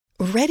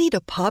Ready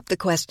to pop the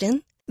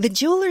question? The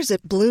jewelers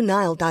at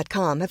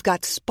BlueNile.com have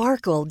got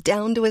sparkle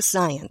down to a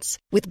science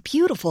with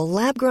beautiful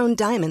lab-grown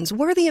diamonds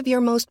worthy of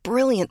your most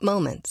brilliant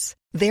moments.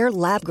 Their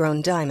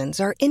lab-grown diamonds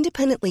are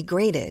independently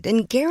graded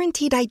and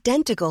guaranteed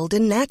identical to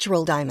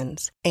natural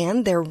diamonds,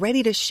 and they're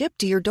ready to ship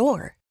to your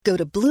door. Go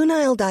to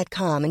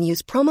BlueNile.com and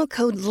use promo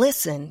code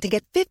LISTEN to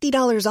get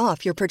 $50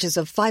 off your purchase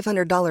of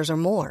 $500 or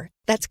more.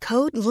 That's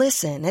code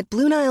LISTEN at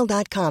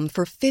BlueNile.com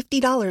for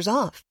 $50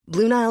 off.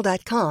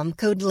 BlueNile.com,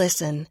 code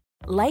LISTEN.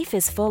 Life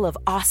is full of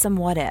awesome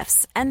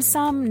what-ifs, and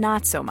some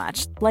not so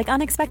much, like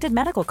unexpected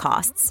medical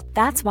costs.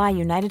 That's why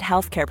United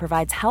Healthcare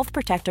provides Health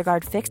Protector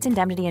Guard fixed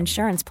indemnity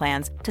insurance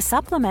plans to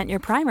supplement your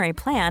primary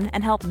plan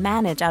and help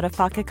manage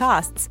out-of-pocket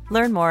costs.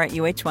 Learn more at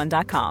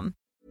uh1.com.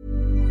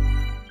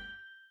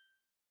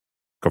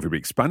 Coffee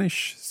Break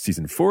Spanish,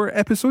 Season 4,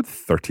 Episode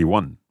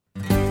 31.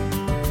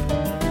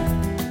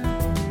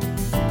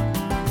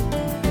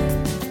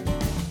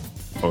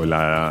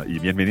 Hola y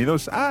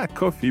bienvenidos a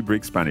Coffee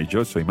Break Spanish.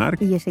 Yo soy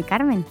Marc. Y yo soy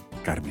Carmen.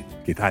 Carmen,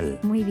 ¿qué tal?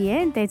 Muy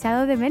bien, te he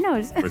echado de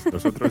menos. Pues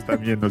nosotros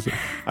también,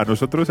 a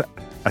nosotros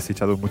has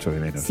echado mucho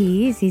de menos.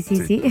 Sí.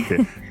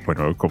 Porque,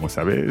 bueno, como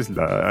sabes,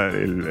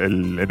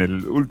 en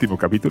el último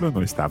capítulo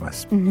no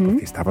estabas,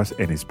 porque estabas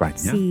en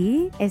España.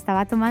 Sí,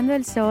 estaba tomando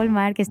el sol,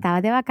 Marc,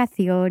 estaba de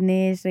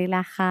vacaciones,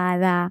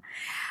 relajada.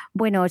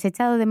 Bueno, os he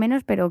echado de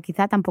menos, pero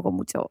quizá tampoco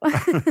mucho.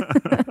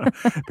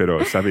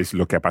 Pero ¿sabes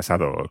lo que ha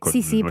pasado con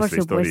Sí, por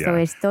supuesto.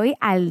 Historia? Estoy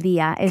al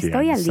día.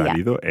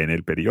 Salido en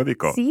el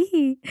periódico.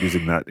 Sí.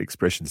 Using that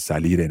expression,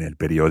 salir en el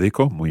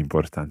periódico, muy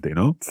importante,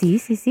 ¿no? Sí.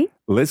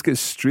 Let's get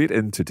straight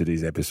into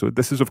today's episode.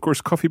 This is, of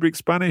course, Coffee Break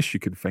Spanish. You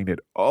can find it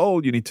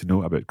all you need to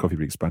know about Coffee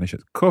Break Spanish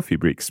at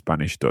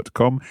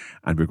coffeebreakspanish.com.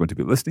 And we're going to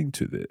be listening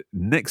to the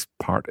next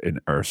part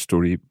in our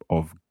story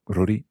of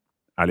Rory,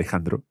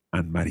 Alejandro,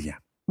 and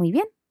María. Muy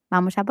bien.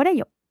 Vamos a por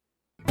ello.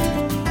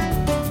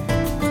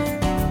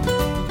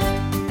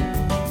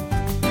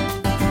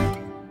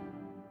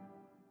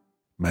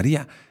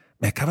 María,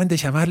 me acaban de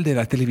llamar de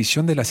la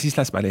televisión de las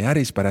Islas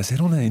Baleares para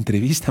hacer una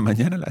entrevista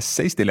mañana a las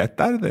 6 de la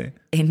tarde.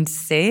 ¿En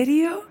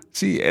serio?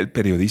 Sí, el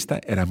periodista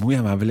era muy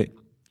amable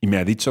y me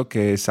ha dicho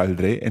que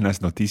saldré en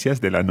las noticias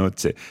de la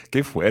noche.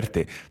 ¡Qué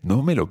fuerte!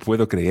 No me lo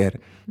puedo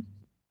creer.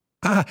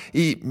 Ah,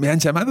 y me han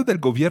llamado del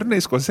gobierno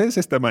escocés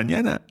esta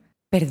mañana.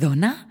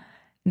 ¿Perdona?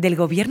 ¿Del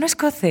gobierno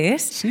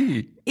escocés?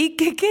 Sí. ¿Y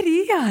qué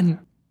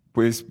querían?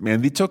 Pues me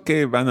han dicho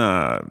que van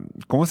a...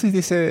 ¿Cómo se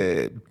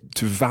dice?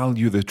 To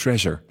value the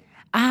treasure.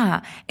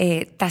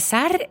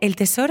 ¿Tasar el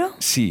tesoro?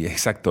 Sí,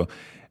 exacto.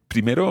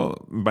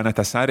 Primero van a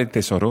tasar el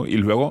tesoro y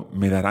luego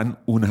me darán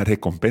una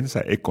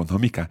recompensa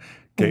económica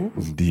que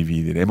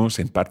dividiremos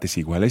en partes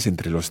iguales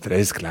entre los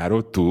tres,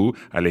 claro, tú,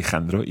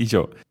 Alejandro y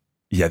yo.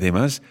 Y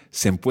además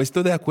se han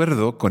puesto de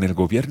acuerdo con el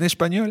gobierno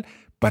español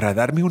para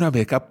darme una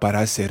beca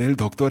para hacer el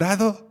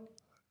doctorado.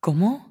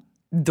 ¿Cómo?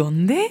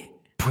 ¿Dónde?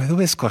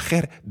 Puedo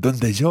escoger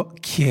donde yo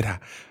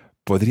quiera.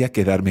 Podría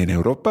quedarme en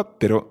Europa,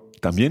 pero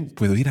también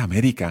puedo ir a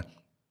América.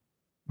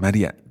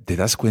 María, ¿te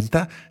das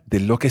cuenta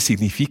de lo que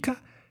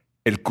significa?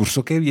 El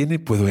curso que viene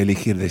puedo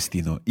elegir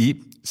destino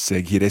y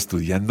seguir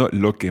estudiando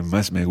lo que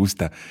más me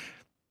gusta.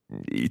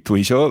 Y tú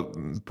y yo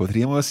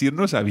podríamos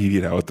irnos a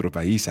vivir a otro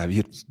país, a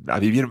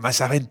vivir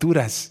más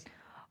aventuras.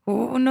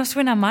 No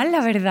suena mal,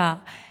 la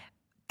verdad.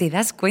 ¿Te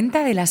das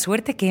cuenta de la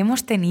suerte que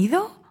hemos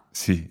tenido?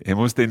 Sí,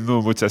 hemos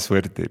tenido mucha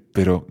suerte,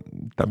 pero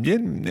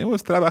también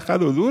hemos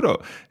trabajado duro.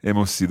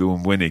 Hemos sido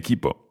un buen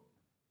equipo.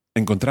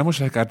 Encontramos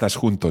las cartas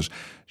juntos.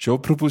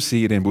 Yo propuse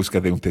ir en busca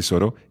de un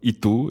tesoro y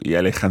tú y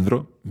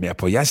Alejandro me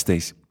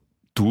apoyasteis.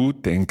 Tú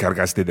te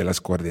encargaste de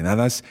las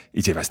coordenadas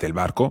y llevaste el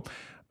barco.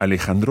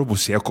 Alejandro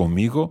buceó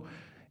conmigo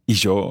y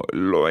yo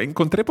lo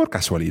encontré por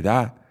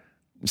casualidad.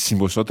 Sin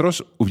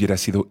vosotros hubiera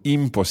sido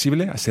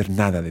imposible hacer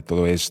nada de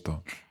todo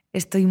esto.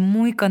 Estoy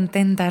muy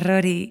contenta,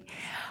 Rory.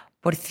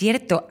 Por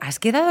cierto, ¿has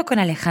quedado con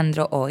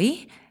Alejandro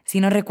hoy? Si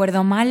no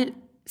recuerdo mal,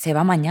 se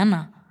va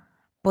mañana.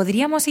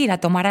 Podríamos ir a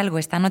tomar algo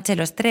esta noche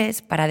los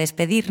tres para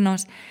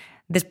despedirnos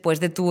después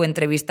de tu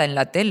entrevista en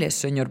la tele,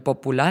 señor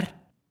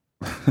popular.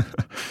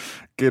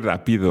 Qué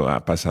rápido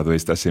ha pasado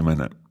esta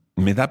semana.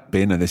 Me da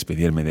pena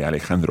despedirme de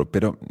Alejandro,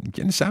 pero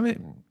quién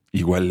sabe,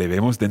 igual le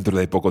vemos dentro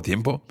de poco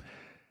tiempo.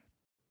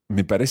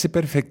 Me parece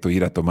perfecto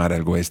ir a tomar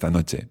algo esta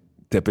noche.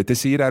 ¿Te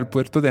apetece ir al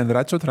puerto de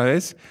Andratx otra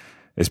vez?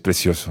 Es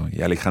precioso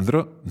y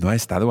Alejandro no ha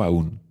estado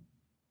aún.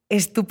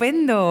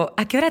 ¡Estupendo!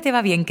 ¿A qué hora te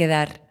va bien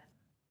quedar?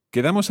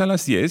 Quedamos a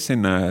las 10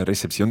 en la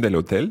recepción del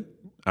hotel.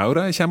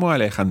 Ahora llamo a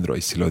Alejandro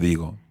y se lo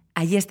digo.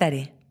 Allí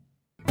estaré.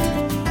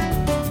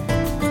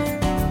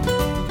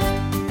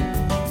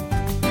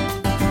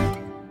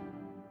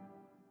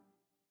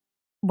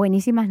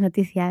 Buenísimas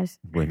noticias.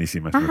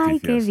 Buenísimas noticias. Ay,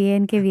 qué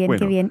bien, Bueno,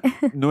 qué bien.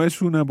 No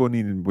es una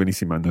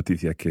buenísima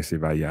noticia que se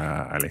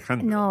vaya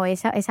Alejandro. No,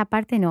 esa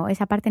parte no,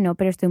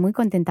 pero estoy muy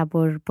contenta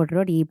por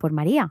Rory y por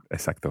María.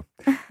 Exacto.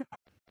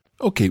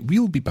 Okay,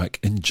 we'll be back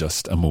in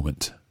just a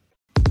moment.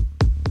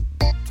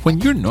 When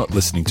you're not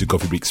listening to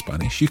Coffee Break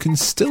Spanish, you can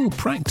still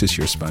practice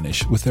your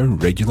Spanish with our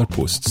regular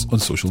posts on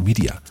social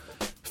media.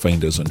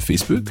 Find us on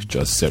Facebook,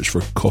 just search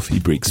for Coffee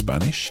Break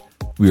Spanish.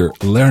 We're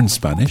Learn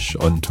Spanish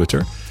on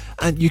Twitter,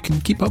 and you can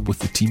keep up with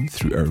the team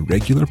through our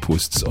regular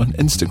posts on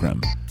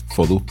Instagram.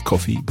 Follow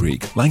Coffee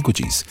Break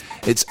Languages.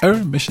 It's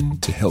our mission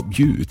to help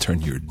you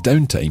turn your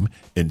downtime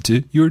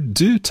into your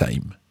do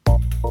time.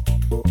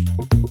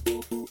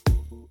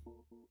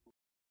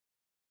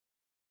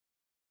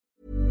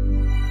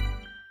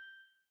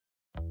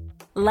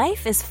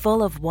 Life is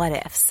full of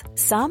what-ifs.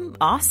 Some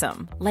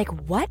awesome, like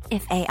what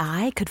if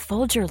AI could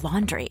fold your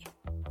laundry?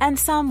 And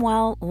some,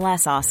 well,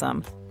 less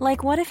awesome,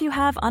 like what if you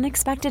have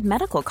unexpected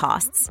medical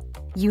costs?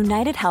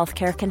 United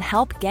Healthcare can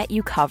help get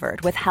you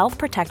covered with Health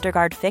Protector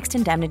Guard fixed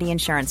indemnity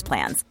insurance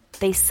plans.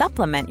 They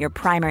supplement your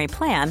primary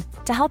plan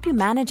to help you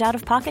manage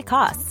out-of-pocket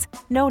costs.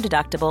 No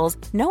deductibles,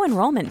 no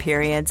enrollment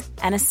periods,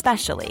 and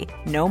especially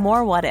no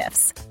more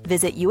what-ifs.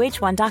 Visit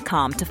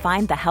uh1.com to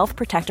find the Health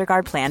Protector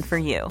Guard plan for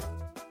you.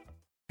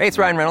 Hey, it's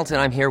Ryan Reynolds,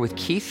 and I'm here with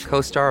Keith,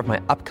 co-star of my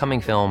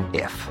upcoming film,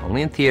 If,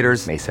 only in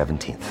theaters May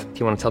 17th. Do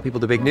you want to tell people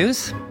the big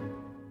news?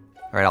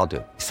 All right, I'll do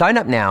it. Sign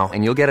up now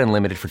and you'll get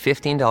unlimited for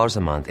 $15 a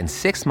month and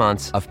 6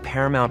 months of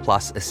Paramount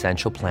Plus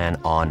Essential Plan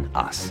on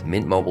us.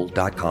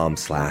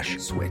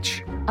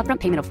 MintMobile.com/switch. Upfront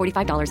payment of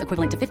 $45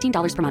 equivalent to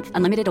 $15 per month.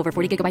 Unlimited over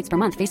 40 gigabytes per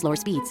month. Face lower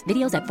speeds.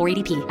 Videos at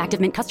 480p.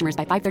 Active Mint customers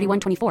by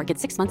 531.24 get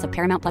 6 months of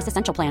Paramount Plus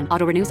Essential Plan.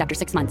 Auto renews after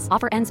 6 months.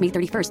 Offer ends May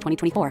 31st,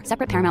 2024.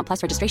 Separate Paramount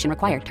Plus registration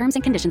required. Terms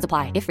and conditions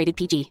apply if rated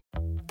PG.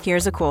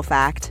 Here's a cool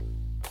fact.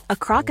 A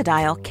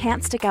crocodile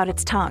can't stick out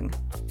its tongue.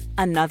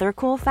 Another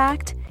cool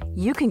fact,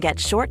 you can get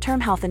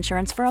short-term health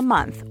insurance for a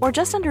month or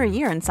just under a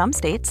year in some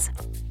states.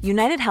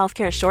 United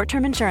Healthcare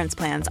short-term insurance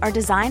plans are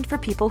designed for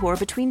people who are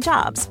between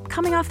jobs,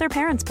 coming off their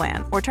parents'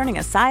 plan, or turning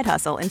a side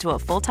hustle into a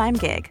full-time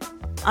gig.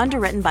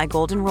 Underwritten by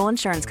Golden Rule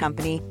Insurance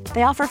Company,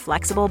 they offer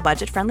flexible,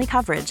 budget-friendly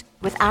coverage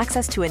with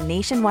access to a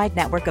nationwide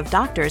network of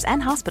doctors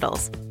and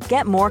hospitals.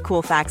 Get more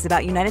cool facts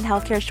about United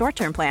Healthcare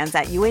short-term plans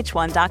at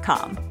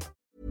uh1.com.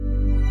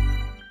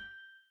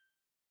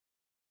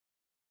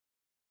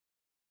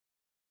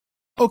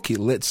 Okay,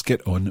 let's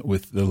get on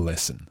with the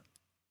lesson.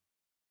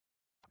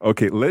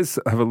 Okay, let's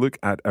have a look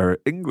at our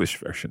English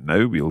version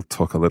now. We'll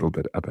talk a little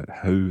bit about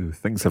how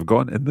things have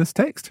gone in this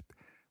text.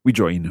 We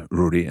join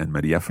Rory and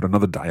Maria for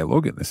another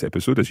dialogue in this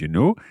episode, as you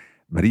know.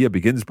 Maria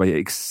begins by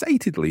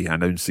excitedly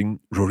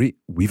announcing, Rory,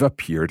 we've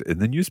appeared in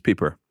the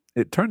newspaper.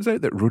 It turns out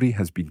that Rory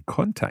has been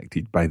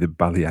contacted by the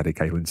Balearic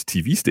Islands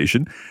TV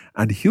station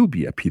and he'll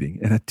be appearing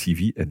in a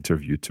TV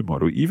interview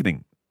tomorrow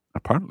evening.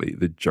 Apparently,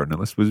 the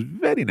journalist was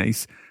very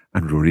nice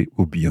and Rory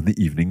will be on the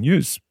evening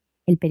news.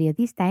 El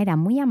periodista era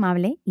muy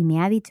amable y me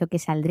ha dicho que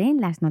saldré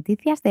en las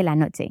noticias de la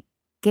noche.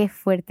 ¡Qué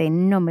fuerte!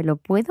 No me lo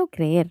puedo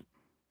creer.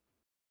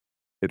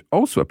 It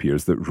also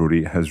appears that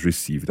Rory has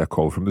received a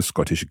call from the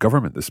Scottish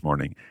Government this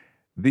morning.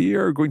 They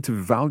are going to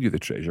value the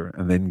treasure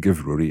and then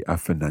give Rory a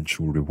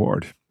financial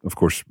reward. Of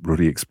course,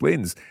 Rory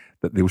explains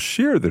that they'll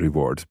share the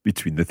reward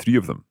between the three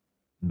of them.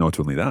 Not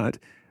only that,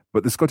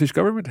 but the Scottish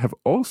Government have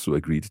also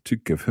agreed to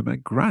give him a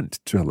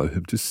grant to allow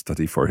him to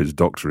study for his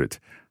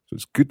doctorate. So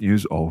it's good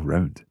news all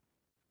round.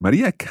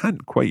 Maria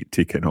can't quite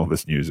take in all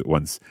this news at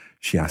once.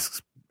 She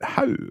asks,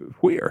 how?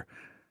 Where?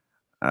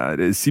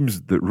 It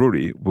seems that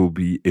Rory will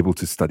be able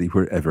to study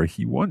wherever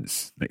he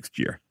wants next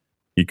year.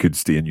 He could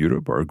stay in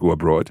Europe or go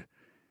abroad.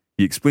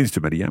 He explains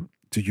to Maria,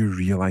 do you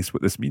realise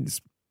what this means?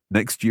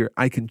 Next year,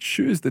 I can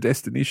choose the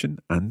destination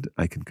and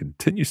I can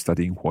continue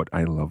studying what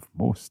I love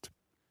most.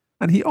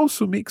 And he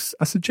also makes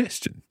a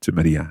suggestion to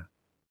Maria.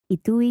 Y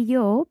tú y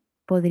yo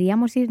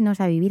podríamos irnos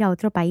a vivir a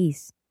otro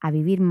país, a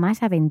vivir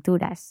más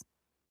aventuras.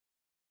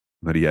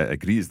 Maria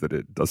agrees that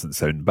it doesn't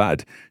sound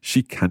bad.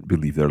 She can't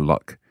believe their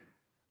luck.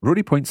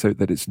 Rory points out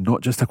that it's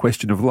not just a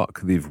question of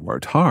luck. They've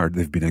worked hard.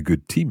 They've been a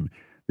good team.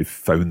 They've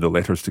found the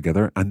letters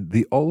together and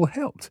they all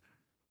helped.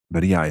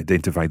 Maria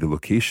identified the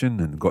location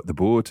and got the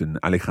boat and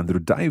Alejandro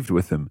dived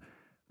with him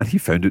and he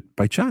found it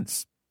by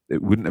chance.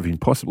 It wouldn't have been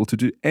possible to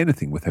do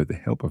anything without the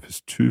help of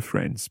his two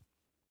friends.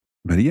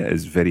 Maria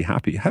is very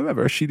happy.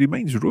 However, she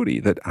reminds Rory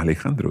that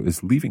Alejandro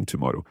is leaving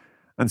tomorrow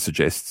and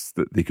suggests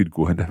that they could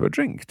go and have a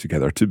drink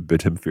together to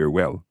bid him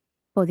farewell.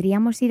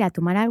 Podríamos ir a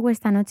tomar algo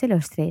esta noche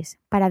los tres,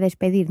 para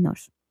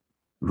despedirnos.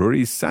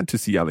 Rory is sad to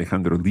see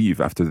Alejandro leave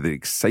after the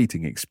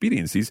exciting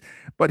experiences,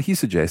 but he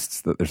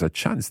suggests that there's a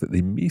chance that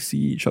they may see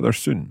each other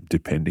soon,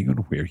 depending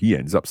on where he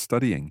ends up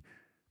studying.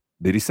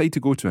 They decide to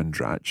go to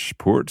Andratx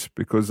Port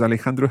because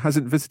Alejandro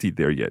hasn't visited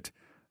there yet.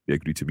 They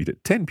agree to meet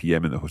at 10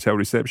 p.m. in the hotel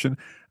reception,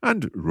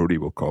 and Rory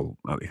will call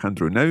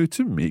Alejandro now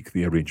to make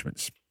the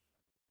arrangements.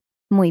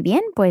 Muy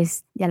bien,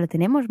 pues ya lo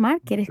tenemos,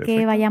 Marc. ¿Quieres Perfecto.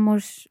 que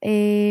vayamos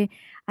a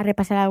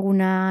repasar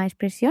alguna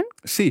expresión?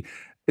 Sí,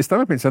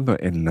 estaba pensando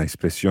en la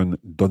expresión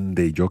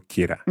donde yo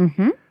quiera.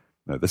 Uh-huh.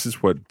 Now, this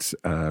is what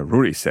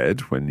Rory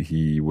said when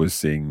he was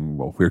saying,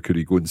 well, where could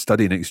he go and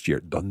study next year?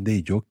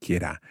 Donde yo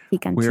quiera. He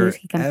can choose,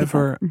 he can pick up.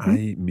 Wherever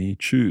I may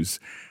choose.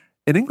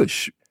 In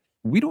English,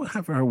 we don't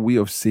have our way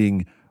of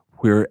saying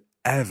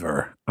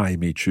wherever I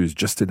may choose,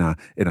 just in a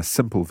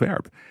simple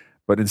verb.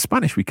 But in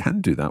Spanish, we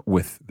can do that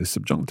with the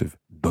subjunctive.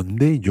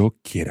 Donde yo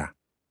quiera.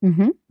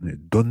 Ujú.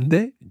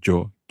 Donde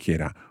yo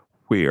quiera.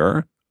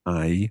 Where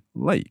I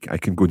like. I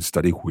can go and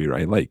study where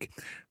I like.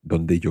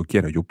 Donde yo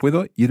quiera. Yo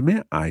puedo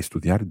irme a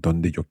estudiar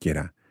donde yo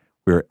quiera.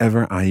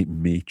 Wherever I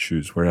may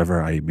choose,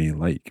 wherever I may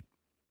like.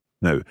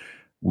 Now,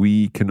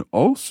 we can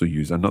also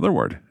use another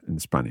word in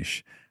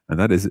Spanish, and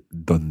that is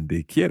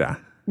donde quiera,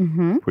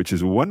 Ujú. which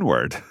is one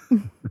word.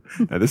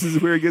 Now, this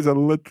is where it gets a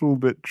little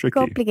bit tricky.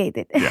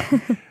 Complicated. Yeah.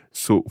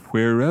 So,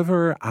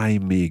 wherever I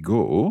may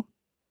go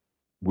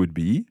would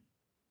be,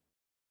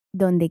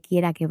 Donde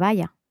quiera que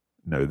vaya.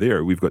 now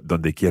there we've got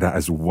donde quiera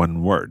as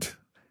one word.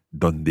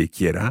 Donde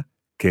quiera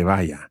que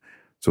vaya.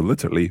 So,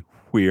 literally,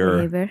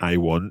 where Wherever. I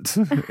want,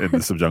 in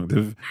the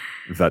subjunctive,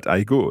 that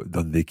I go.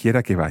 Donde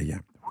quiera que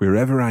vaya.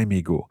 Wherever I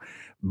may go.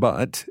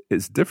 But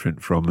it's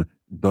different from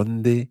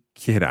donde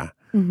quiera.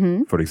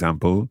 Ujú. For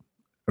example,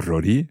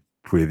 Rory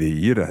puede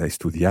ir a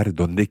estudiar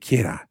donde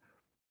quiera,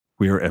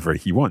 wherever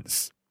he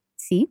wants,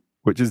 Sí.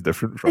 which is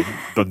different from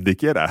donde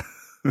quiera.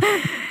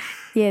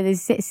 Yeah, the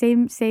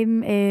same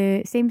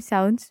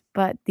sounds,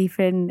 but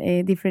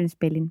different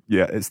spelling.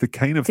 Yeah, it's the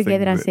kind of Together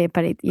thing and that,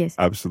 separate, yes.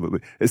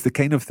 absolutely. It's the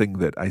kind of thing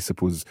that I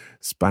suppose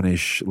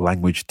Spanish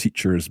language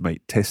teachers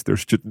might test their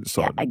students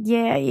on.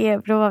 Yeah,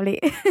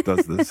 probably.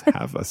 Does this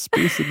have a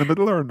space in the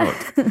middle or not?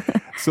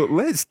 So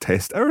let's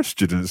test our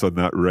students on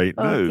that right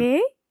now.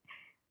 Okay.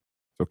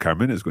 So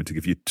Carmen is going to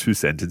give you 2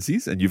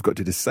 sentences and you've got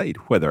to decide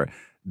whether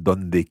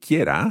donde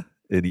quiera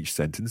in each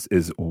sentence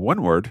is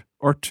one word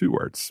or 2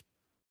 words.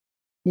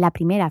 La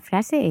primera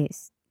frase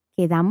es,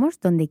 quedamos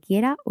donde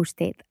quiera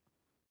usted.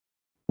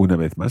 Una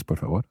vez más, por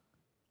favor.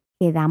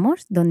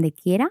 Quedamos donde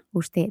quiera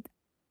usted.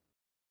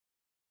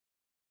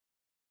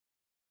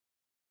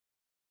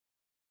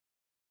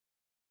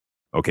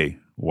 Okay,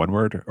 one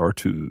word or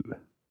 2.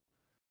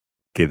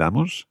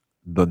 Quedamos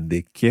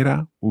donde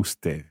quiera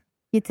usted.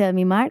 You tell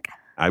me, Mark.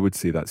 I would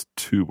say that's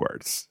 2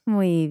 words.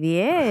 Muy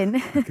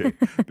bien. Okay,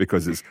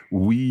 because it's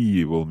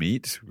we will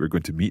meet. We're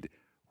going to meet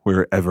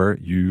wherever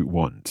you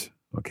want.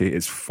 Okay,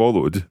 it's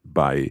followed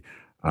by,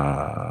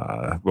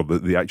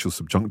 the actual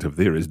subjunctive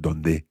there is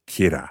donde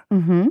quiera.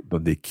 Ujú.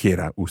 Donde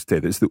quiera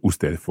usted. It's the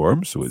usted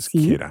form, so it's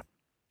Sí. quiera.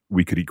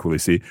 We could equally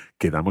say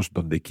quedamos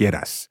donde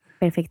quieras,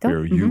 Perfecto.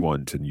 where you Ujú.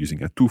 want, and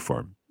using a tú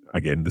form.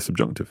 Again, the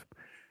subjunctive.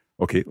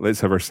 Okay, let's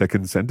have our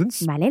second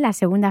sentence. Vale, la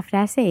segunda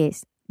frase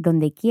es,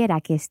 donde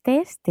quiera que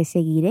estés, te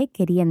seguiré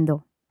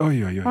queriendo.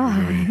 Ay, ay, ay,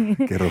 ay,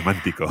 Ay. qué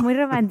romántico. Muy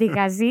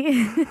romántica, sí.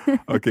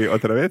 Okay,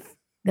 otra vez.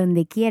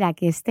 Donde quiera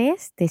que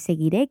estés, te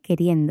seguiré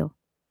queriendo.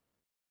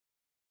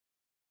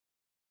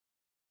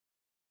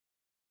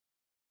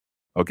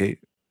 Okay,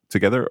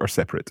 together or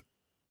separate?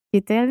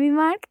 You tell me,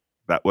 Mark.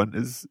 That one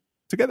is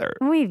together.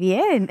 Muy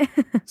bien.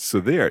 So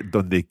there,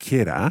 donde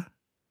quiera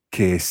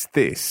que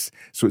estés.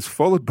 So it's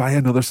followed by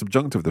another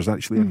subjunctive. There's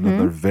actually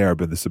another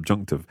verb in the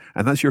subjunctive.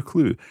 And that's your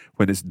clue.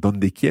 When it's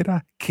donde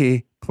quiera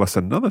que plus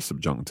another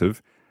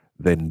subjunctive,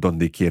 then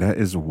donde quiera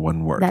is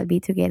one word. That'll be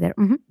together.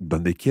 Ujú.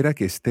 Donde quiera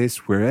que estés,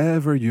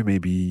 wherever you may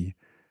be,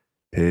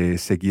 te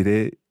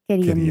seguiré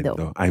Queriendo.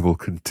 queriendo. I will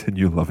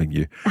continue loving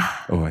you.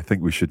 Oh, I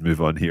think we should move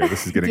on here.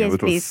 This is getting a Yes,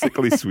 little please.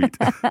 sickly sweet.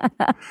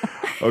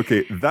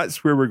 Okay,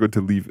 that's where we're going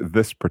to leave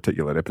this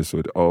particular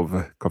episode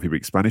of Coffee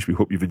Break Spanish. We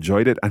hope you've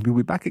enjoyed it, and we'll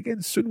be back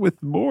again soon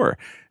with more.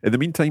 In the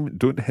meantime,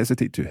 don't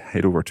hesitate to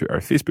head over to our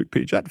Facebook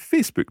page at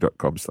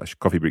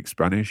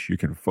facebook.com/coffeebreakspanish. You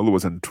can follow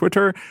us on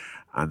Twitter,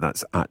 and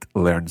that's at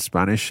Learn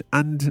Spanish.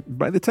 And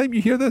by the time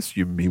you hear this,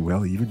 you may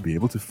well even be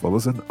able to follow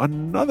us on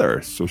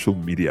another social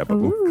media, but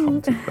we'll come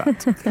to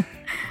that.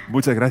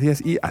 Muchas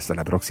gracias y hasta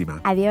la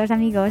próxima. Adiós,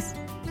 amigos.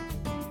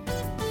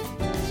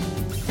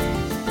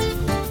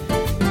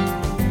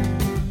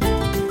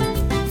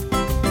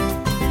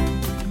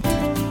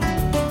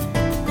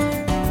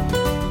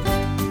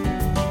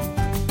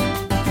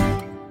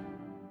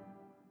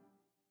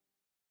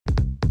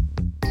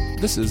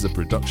 This is a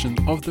production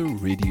of the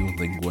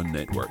Radiolingua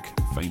Network.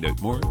 Find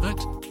out more at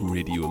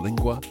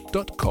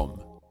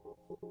radiolingua.com.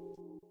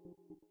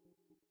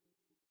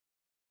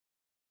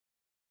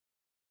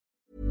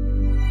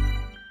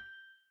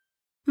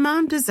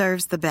 Mom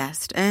deserves the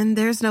best, and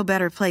there's no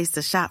better place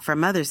to shop for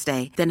Mother's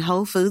Day than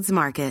Whole Foods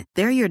Market.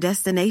 They're your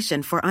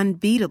destination for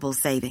unbeatable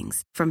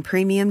savings, from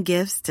premium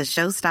gifts to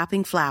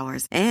show-stopping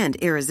flowers and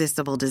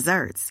irresistible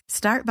desserts.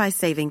 Start by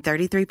saving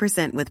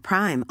 33% with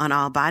Prime on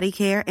all body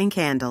care and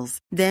candles.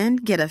 Then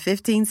get a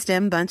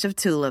 15-stem bunch of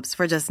tulips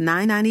for just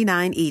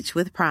 $9.99 each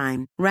with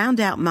Prime. Round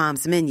out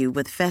Mom's menu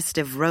with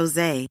festive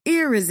rosé,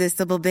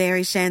 irresistible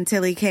berry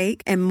chantilly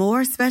cake, and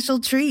more special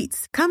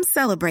treats. Come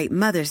celebrate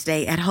Mother's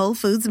Day at Whole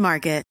Foods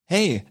Market.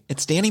 Hey,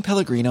 it's Danny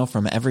Pellegrino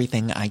from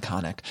Everything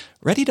Iconic.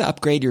 Ready to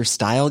upgrade your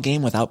style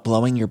game without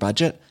blowing your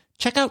budget?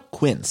 Check out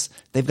Quince.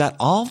 They've got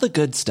all the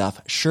good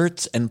stuff,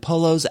 shirts and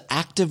polos,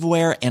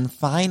 activewear, and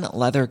fine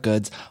leather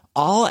goods,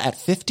 all at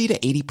 50 to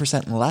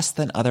 80% less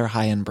than other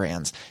high-end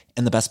brands.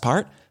 And the best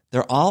part?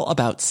 They're all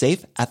about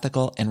safe,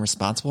 ethical, and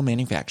responsible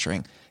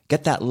manufacturing.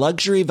 Get that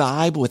luxury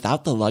vibe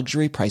without the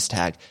luxury price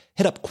tag.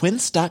 Hit up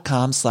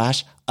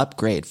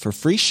quince.com/upgrade for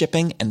free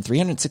shipping and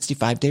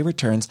 365-day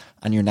returns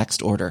on your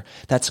next order.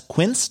 That's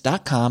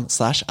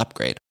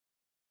quince.com/upgrade.